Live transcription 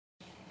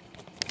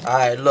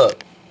Alright,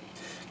 look.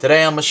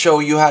 Today I'm going to show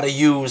you how to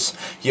use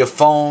your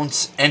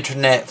phone's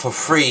internet for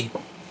free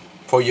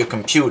for your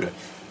computer.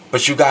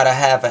 But you got to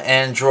have an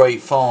Android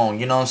phone.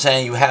 You know what I'm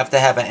saying? You have to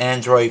have an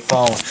Android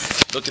phone.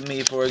 Look at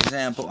me, for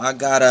example. I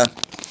got a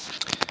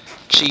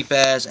cheap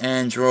ass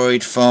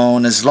Android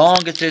phone. As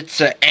long as it's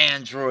an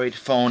Android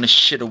phone, it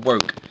shit'll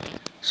work.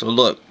 So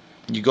look,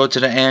 you go to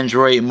the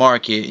Android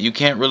market. You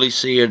can't really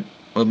see it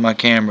with my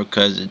camera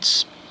because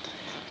it's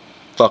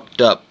fucked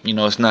up. You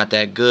know, it's not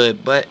that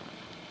good, but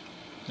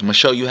I'm gonna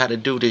show you how to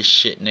do this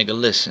shit, nigga.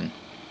 Listen.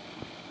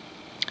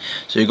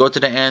 So you go to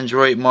the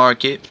Android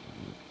market,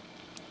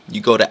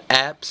 you go to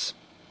apps,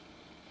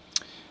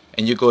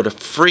 and you go to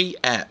free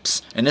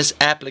apps. And this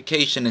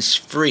application is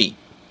free.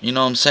 You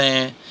know what I'm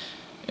saying?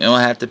 You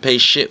don't have to pay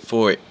shit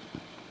for it.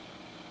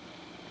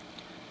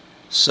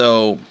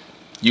 So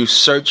you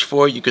search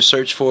for it. You can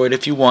search for it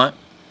if you want.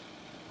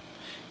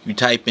 You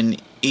type in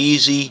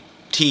Easy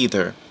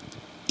Teether.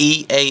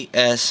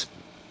 EASTETHER.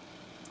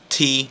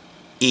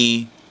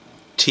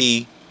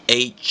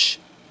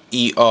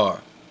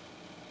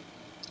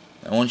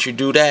 And once you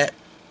do that,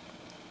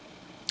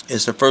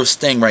 it's the first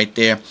thing right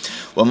there.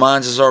 Well,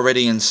 mine's is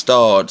already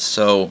installed,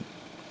 so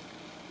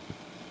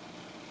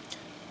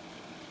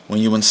when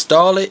you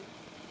install it,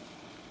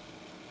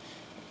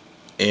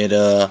 it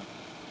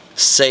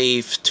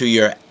save to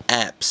your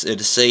apps.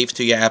 It'll save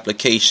to your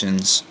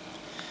applications,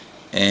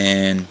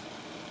 and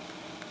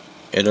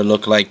it'll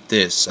look like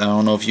this. I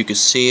don't know if you can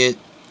see it,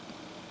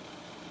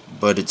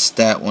 but it's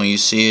that one. You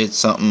see it,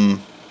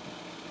 something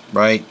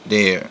right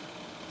there.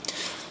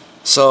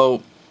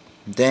 So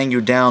then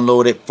you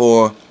download it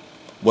for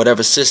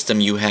whatever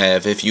system you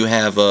have. If you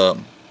have a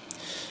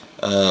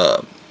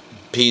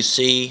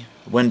PC,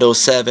 Windows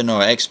 7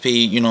 or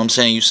XP, you know what I'm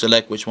saying, you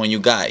select which one you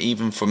got,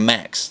 even for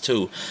Macs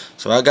too.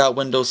 So I got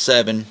Windows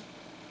 7,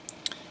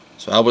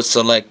 so I would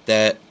select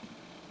that.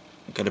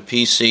 Got a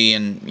PC,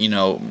 and you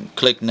know,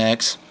 click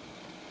next.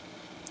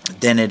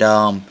 Then it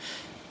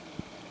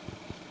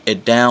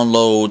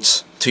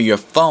downloads to your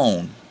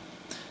phone.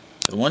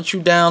 So once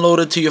you download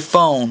it to your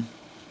phone,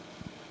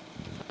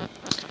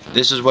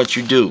 this is what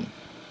you do.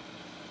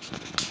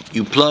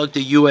 You plug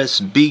the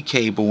USB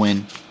cable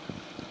in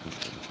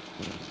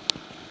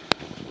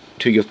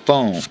to your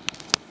phone,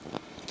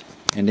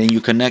 and then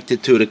you connect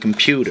it to the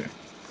computer.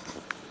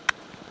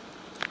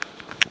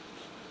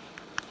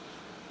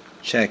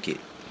 Check it.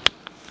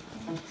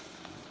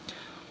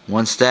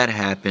 Once that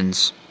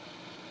happens,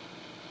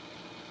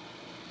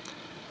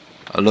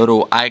 a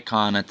little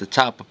icon at the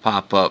top will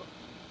pop up.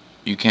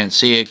 You can't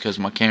see it because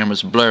my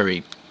camera's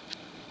blurry,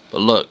 but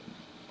look,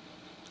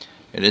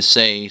 it'll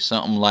say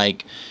something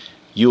like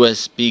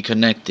USB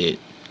connected.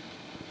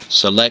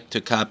 Select to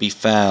copy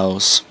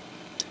files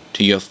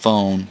to your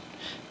phone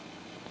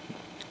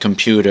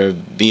computer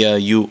via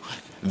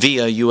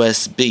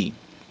USB.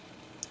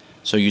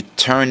 So you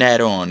turn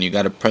that on. You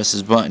got to press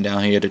this button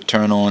down here to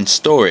turn on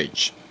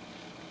storage.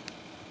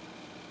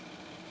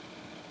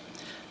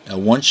 Now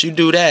once you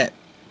do that,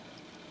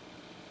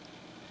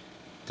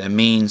 that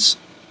means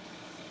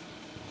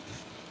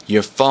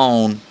your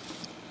phone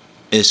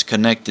is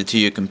connected to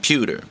your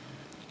computer.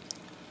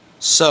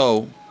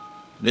 So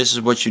this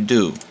is what you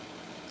do.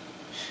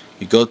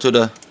 You go to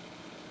the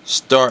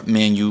start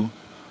menu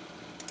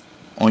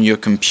on your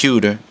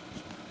computer,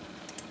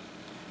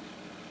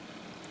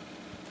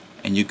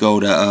 and you go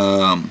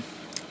to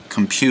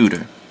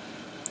computer.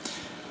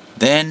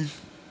 Then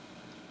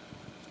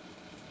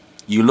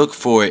you look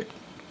for it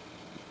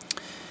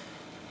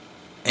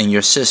in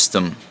your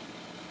system.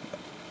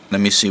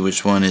 Let me see,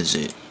 which one is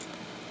it?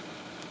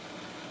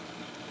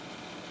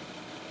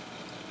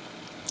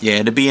 Yeah,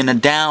 it'll be in a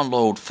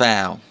download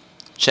file.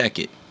 Check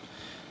it.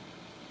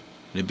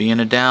 It'll be in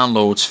a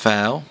downloads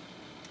file.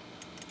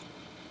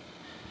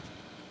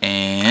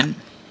 And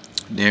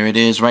there it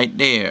is right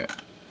there.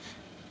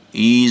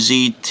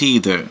 Easy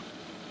Teether.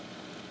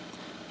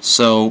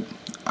 So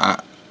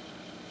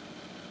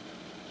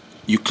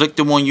you click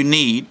the one you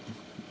need.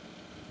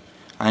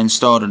 I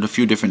installed it a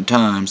few different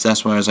times.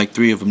 That's why there's like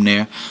 3 of them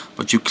there.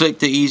 But you click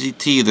the Easy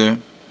Teether,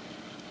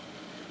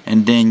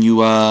 and then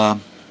you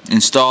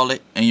install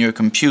it in your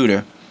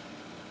computer.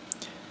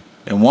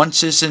 And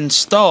once it's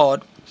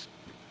installed,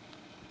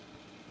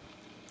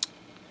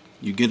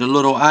 you get a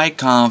little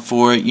icon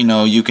for it. You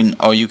know, you can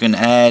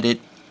add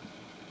it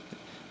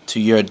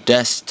to your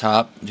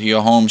desktop, to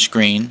your home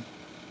screen.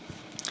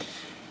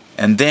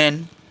 And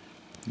then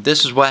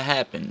this is what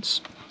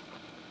happens.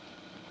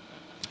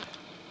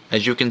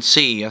 As you can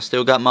see, I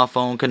still got my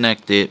phone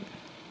connected,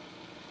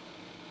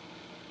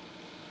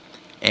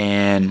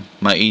 and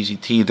my Easy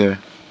Teether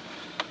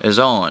is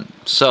on.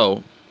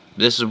 So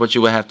this is what you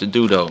would have to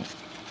do though.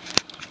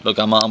 Look,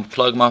 I'm gonna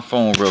unplug my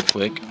phone real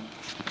quick.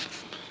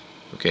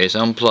 Okay, so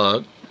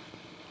unplug.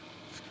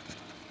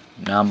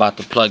 Now I'm about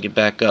to plug it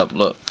back up.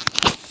 Look.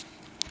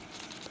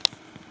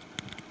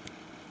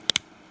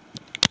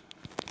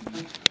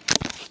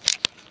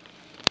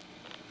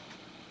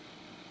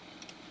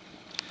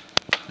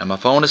 Now my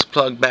phone is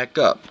plugged back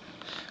up.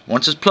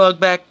 Once it's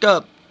plugged back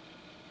up,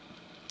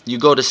 you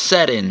go to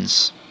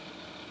settings.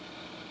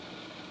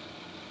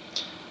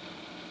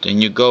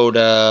 Then you go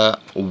to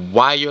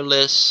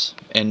wireless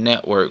and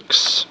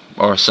networks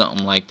or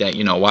something like that,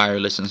 you know,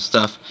 wireless and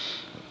stuff.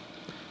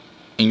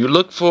 And you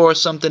look for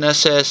something that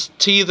says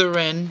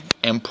tethering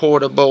and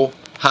portable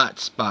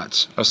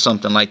hotspots or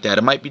something like that.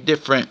 It might be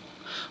different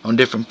on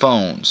different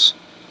phones.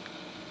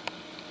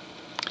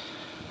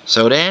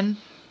 So then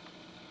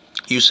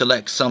you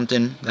select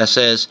something that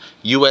says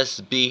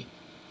USB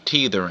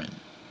tethering.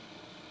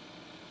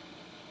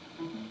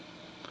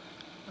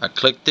 I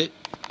clicked it.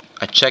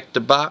 I checked the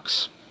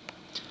box.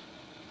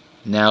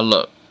 Now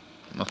look,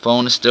 my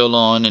phone is still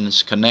on and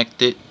it's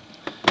connected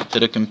to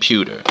the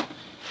computer.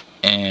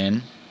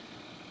 And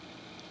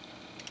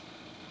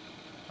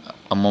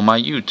I'm on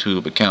my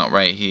YouTube account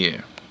right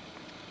here.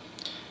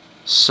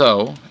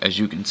 So, as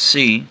you can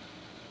see,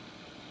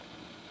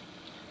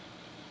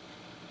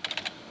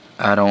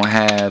 I don't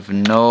have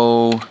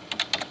no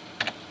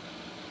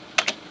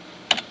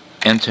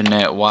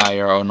internet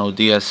wire or no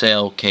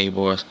DSL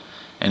cable or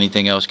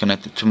anything else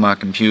connected to my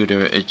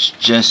computer. It's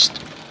just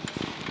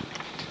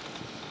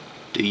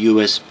the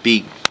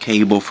USB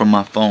cable from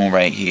my phone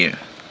right here.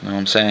 You know what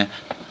I'm saying?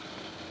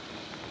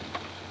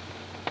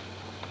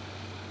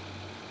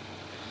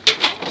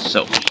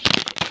 So,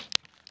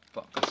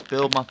 fuck, I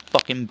spilled my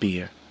fucking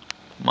beer.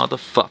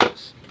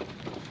 Motherfuckers.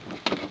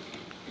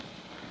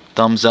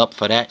 Thumbs up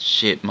for that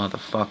shit,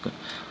 motherfucker.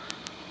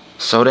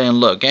 So then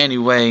look,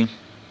 anyway,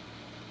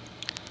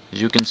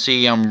 as you can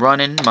see, I'm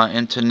running my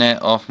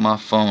internet off my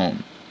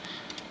phone.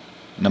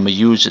 And I'm gonna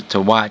use it to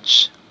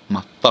watch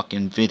my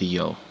fucking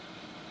video.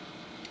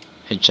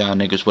 Hit y'all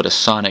niggas with a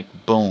sonic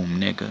boom,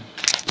 nigga.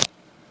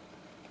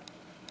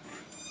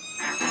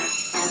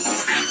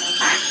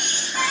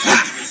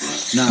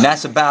 Nah, and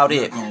that's about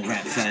it. Gonna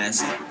rap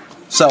fast.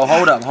 So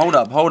hold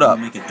up.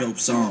 Make a dope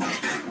song.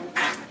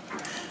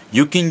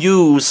 You can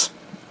use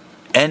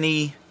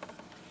any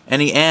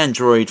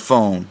Android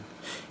phone,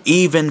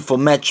 even for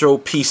Metro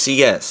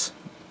PCS.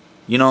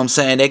 You know what I'm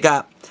saying? They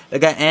got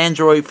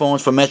Android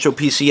phones for Metro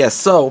PCS.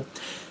 So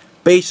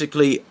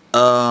basically,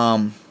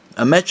 a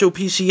Metro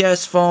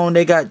PCS phone,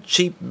 they got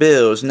cheap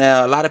bills.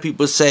 Now a lot of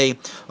people say,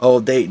 oh,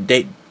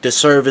 the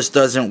service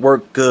doesn't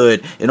work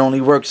good. It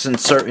only works in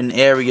certain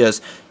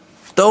areas.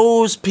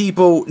 Those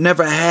people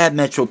never had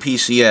Metro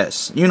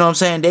PCS. You know what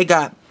I'm saying?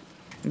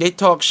 They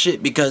talk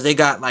shit because they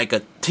got like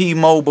a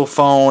T-Mobile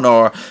phone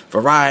or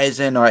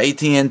Verizon or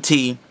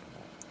AT&T,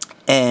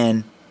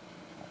 and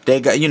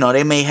they got, you know,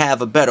 they may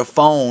have a better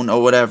phone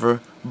or whatever,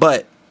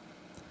 but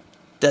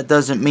that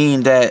doesn't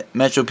mean that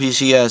Metro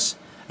PCS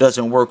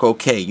doesn't work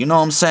okay. You know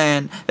what I'm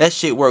saying? That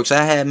shit works.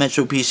 I had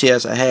Metro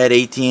PCS, I had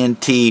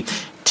AT&T,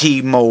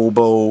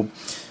 T-Mobile,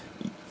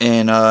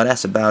 and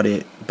that's about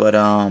it. But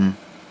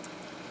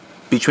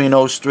between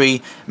those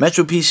three,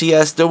 Metro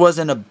PCS, there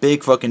wasn't a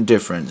big fucking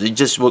difference. It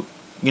just would,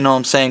 you know what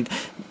I'm saying?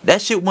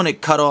 That shit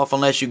wouldn't cut off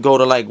unless you go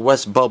to like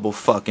West Bubble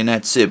fuck, and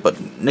that's it. But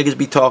niggas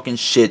be talking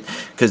shit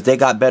because they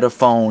got better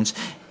phones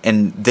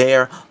and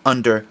they're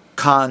under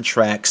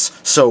contracts,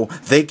 so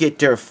they get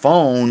their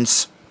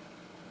phones.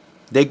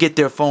 They get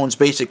their phones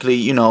basically,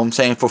 you know what I'm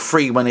saying, for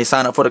free when they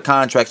sign up for the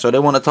contract. So they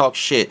want to talk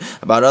shit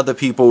about other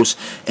people's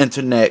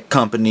internet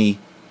company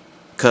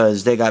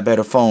because they got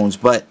better phones,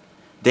 but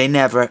they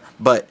never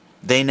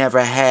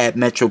had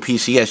Metro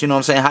PCS. You know what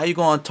I'm saying? How you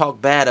gonna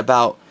talk bad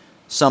about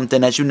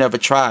something that you never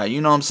tried? You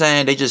know what I'm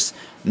saying? They just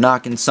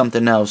knocking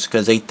something else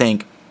because they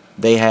think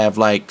they have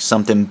like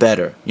something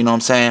better. You know what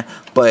I'm saying?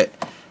 But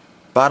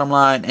bottom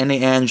line,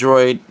 any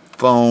Android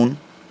phone,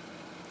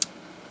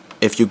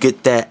 if you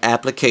get that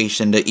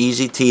application, the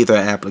Easy Tether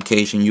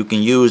application, you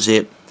can use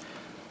it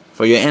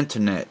for your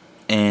internet,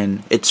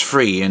 and it's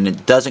free, and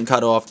it doesn't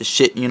cut off the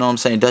shit. You know what I'm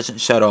saying? It doesn't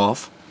shut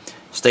off,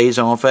 stays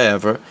on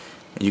forever.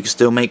 You can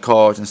still make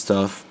calls and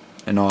stuff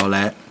and all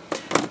that.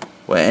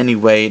 Well,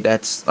 anyway,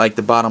 that's like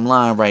the bottom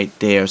line right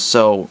there.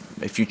 So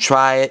if you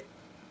try it,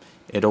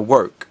 it'll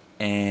work.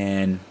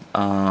 And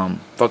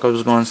fuck, I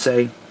was gonna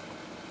say,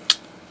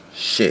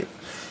 shit.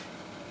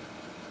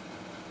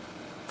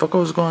 Fuck, I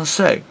was gonna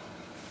say,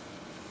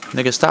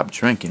 nigga, stop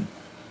drinking.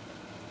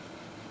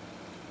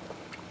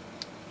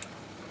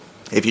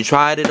 If you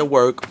try it, it'll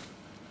work.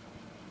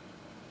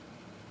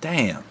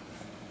 Damn.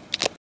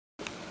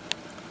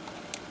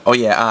 Oh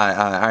yeah,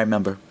 I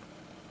remember.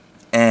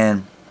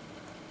 And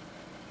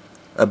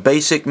a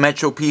basic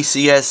Metro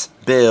PCS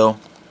bill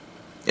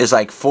is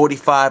like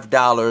 $45,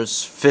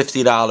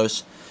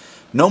 $50.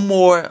 No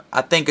more,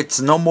 I think it's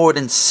no more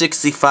than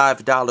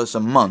 $65 a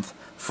month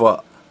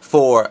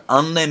for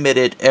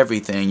unlimited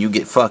everything. You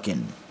get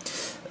fucking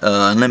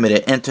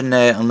unlimited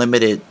internet,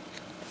 unlimited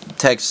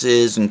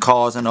texts and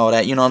calls and all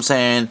that. You know what I'm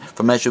saying?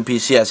 For Metro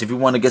PCS. If you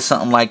want to get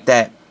something like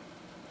that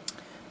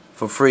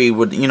for free,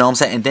 with, you know what I'm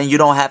saying? And then you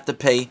don't have to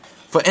pay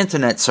for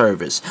internet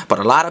service. But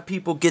a lot of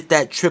people get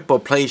that triple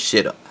play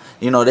shit.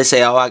 You know, they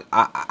say, oh,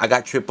 I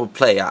got triple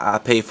play. I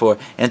pay for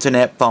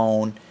internet,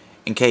 phone,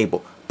 and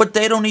cable. But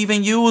they don't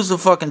even use the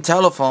fucking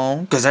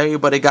telephone because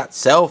everybody got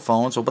cell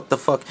phones. So what the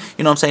fuck?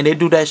 You know what I'm saying? They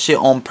do that shit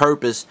on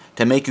purpose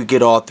to make you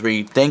get all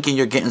three, thinking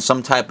you're getting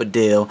some type of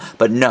deal.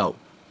 But no.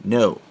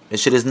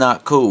 This shit is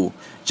not cool.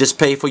 Just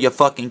pay for your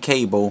fucking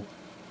cable.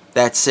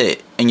 That's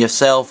it. And your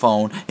cell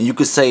phone. And you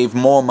could save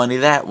more money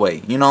that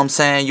way. You know what I'm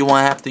saying? You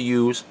won't have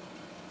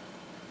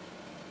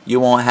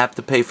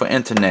to pay for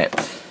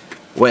internet.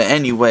 Well,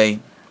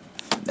 anyway,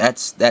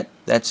 that's it.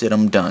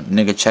 I'm done.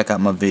 Nigga, check out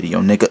my video.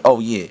 Nigga,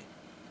 oh yeah.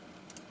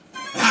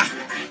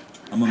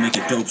 I'm gonna make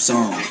a dope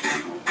song.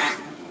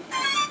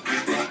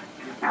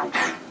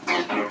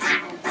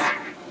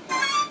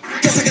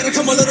 Guess I gotta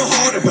come a little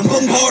harder and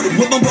bombarded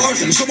with my bars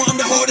and show I'm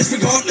the hardest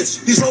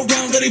regardless. These low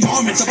down dirty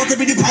varmints about to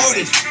be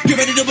departed. Get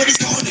ready to witness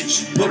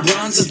carnage. But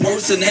bronze is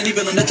worse than any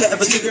villain that you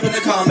ever see in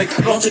a comic.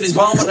 Launching these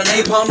bombs with a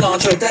napalm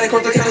launcher. Daddy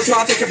caught the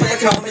catastrophic for the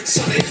comic.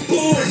 Sonic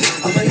boom.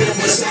 I'ma hit him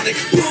with a sonic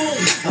boom.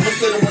 I'ma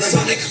split him with a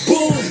sonic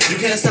boom. You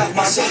can't stop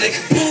my sonic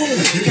boom.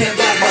 You can't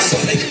block my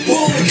sonic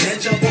boom. You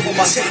can't jump over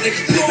my sonic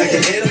boom. I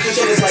can hit him with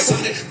shoulders like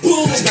sonic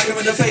boom. Smack him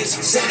in the face.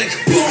 Sonic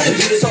boom. I can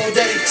do this all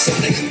day.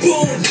 Sonic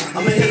boom.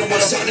 I'ma hit him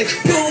with a sonic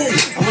boom.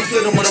 I'ma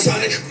split him with a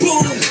sonic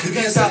boom. You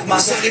can't stop my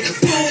sonic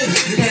boom.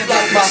 You can't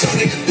block my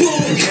sonic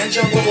boom. You can't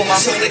jump over my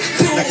sonic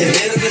boom. I can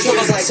hit him with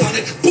shoulders like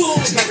sonic boom.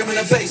 Smack him in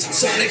the face.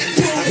 Sonic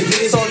boom. I can do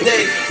this all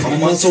day. All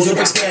my muscles are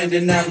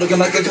expanding now, looking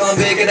like a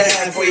convict in a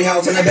halfway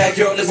house in the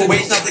backyard. Live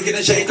away, not to get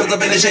in shape, cause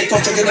I'm in a shape.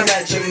 Don't check in a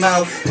match your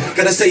mouth.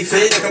 Gotta stay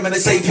fit, like I'm in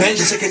a safe pen.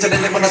 Just in case I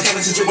didn't when I start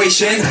a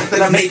situation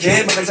that I make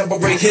him. But I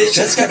break his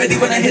chest cavity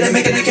when I hit him,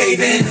 making a cave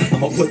in.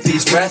 I'ma put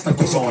these brass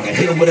knuckles on and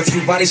hit him with a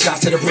few body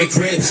shots to the break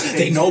ribs.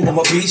 They know I'm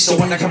a beast, so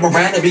when I come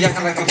around, I'll be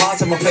acting like a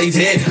boss. I'ma play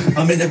dead.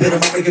 I'm in the middle,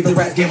 I'ma give the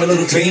rap game a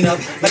little clean up,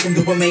 like I'm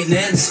doing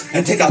maintenance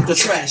and take out the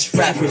trash.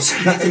 Rappers,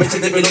 not to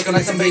mention they be looking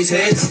like some bass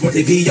heads. What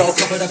they be all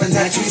covered up in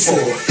tattoos for?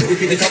 Could it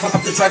be to cover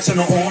up the tracks on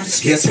the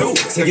arms? Guess who?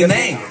 Say your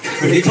name.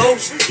 Pretty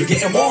close, you're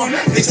getting warm.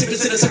 These stupid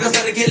citizens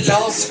better get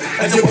lost.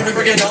 If you wanna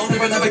bring it on,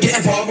 never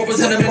getting far. But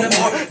was in a minute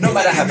more. No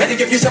matter how many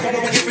of you step up,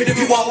 I'ma get rid of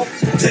you all.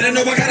 Didn't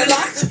know I got it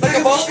locked like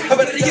a ball. I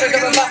better get it,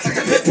 got it locked like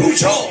a pit bull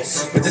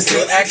Charles. But they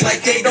still act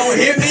like they don't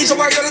hear me, so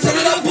I gotta turn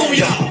it up on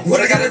y'all.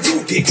 What I gotta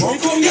do? Get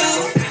drunk on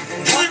y'all?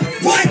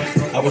 What?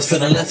 I was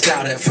feeling left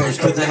out at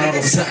first, but then all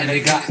of a sudden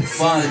it got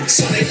fun.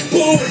 Sonic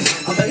boom.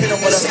 I'ma hit him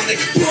with a sonic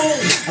boom.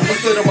 I'ma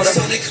split him with a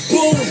sonic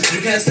boom. You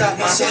can't stop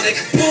my sonic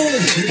boom.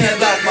 You can't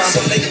block my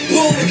sonic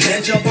boom. You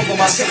can't jump over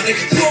my sonic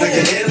boom. I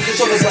can hit him with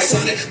shoulders like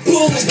sonic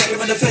boom. Smack him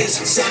in the face.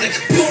 Sonic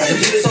boom. I can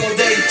do this all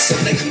day.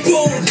 Sonic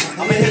boom.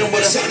 I'ma hit him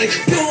with a sonic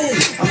boom.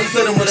 I'ma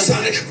split him with a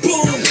sonic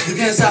boom. You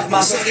can't stop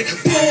my sonic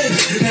boom.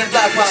 You can't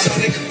block my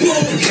sonic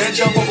boom. You can't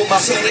jump over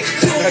my sonic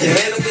boom. I can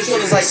hit him with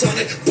shoulders like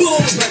sonic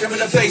boom. Smack him in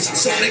the face.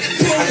 Sonic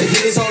boom. I can do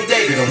this all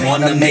day. You don't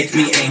wanna make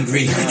me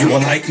angry. You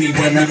won't like me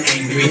when I'm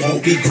angry.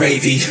 Won't be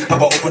gravy.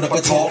 I'ma open up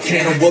a tall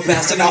can of whoop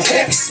ass and I'll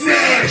Hulk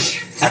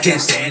smash. I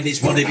can't stand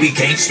these wannabe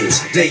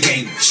gangsters. They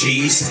ain't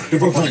cheese. They're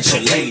a bunch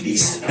of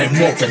ladies and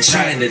more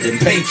vagina than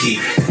Pinky.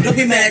 Don't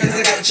be mad cause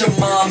I got your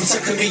mom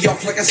sucking me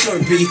off like a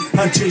Slurpee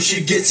until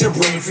she gets her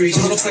brain freeze.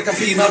 It looks like a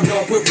female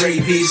dog with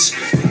rabies.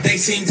 They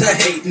seem to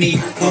hate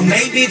me, or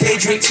maybe they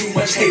drink too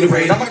much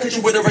Gatorade. I'ma cut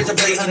you with a razor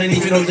blade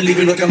underneath your nose and leave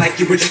you looking like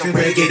you were drinking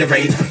red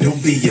Gatorade.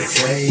 Don't be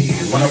afraid.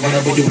 Wanna run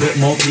up with you with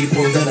more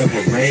people than a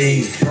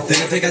parade.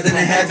 Didn't think I didn't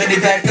have any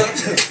backup?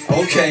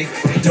 Okay,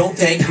 don't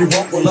think you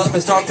won't roll up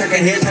and start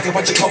cracking heads like a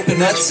bunch of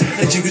coconuts.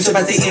 Let you use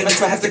about the image,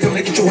 so I have to come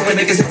and get you home and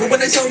niggas if when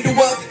they show you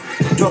up.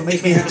 Don't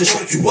make me have to show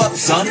you up,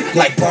 son,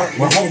 like Bart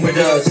when Homer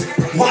does.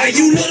 Why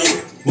you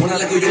little? When I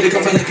let go, you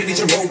come like you need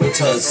your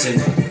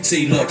Robitussin.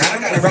 See, look, I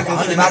don't gotta rap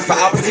 100 miles per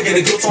hour to get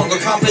a good song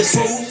accomplished,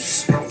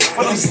 fools.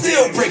 But I'm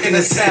still breaking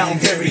the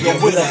sound barrier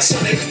with a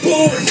sonic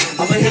boom.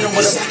 I'ma hit him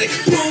with a sonic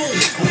boom.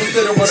 I'ma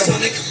spit him with a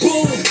sonic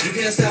boom. You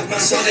can't stop my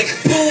sonic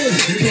boom.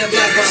 You can't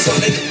block my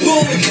sonic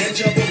boom. You can't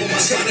jump over my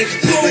sonic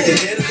boom. I can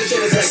hit him with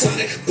shoulders like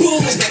sonic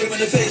boom. Smack him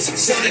in the face,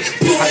 sonic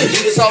boom. I can do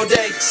this all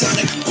day,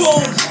 sonic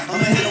boom.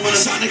 I'ma hit him with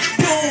a sonic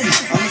boom.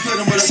 I'ma spit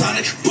him with a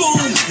sonic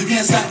boom. You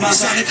can't stop my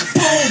sonic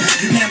boom.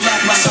 You can't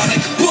block my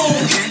sonic boom.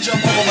 You can't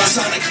jump over my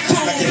sonic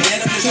boom. I can hit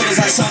him with shoulders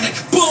like sonic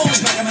boom.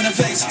 Smack him in the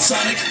face,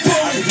 sonic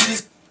boom. I can do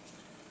this.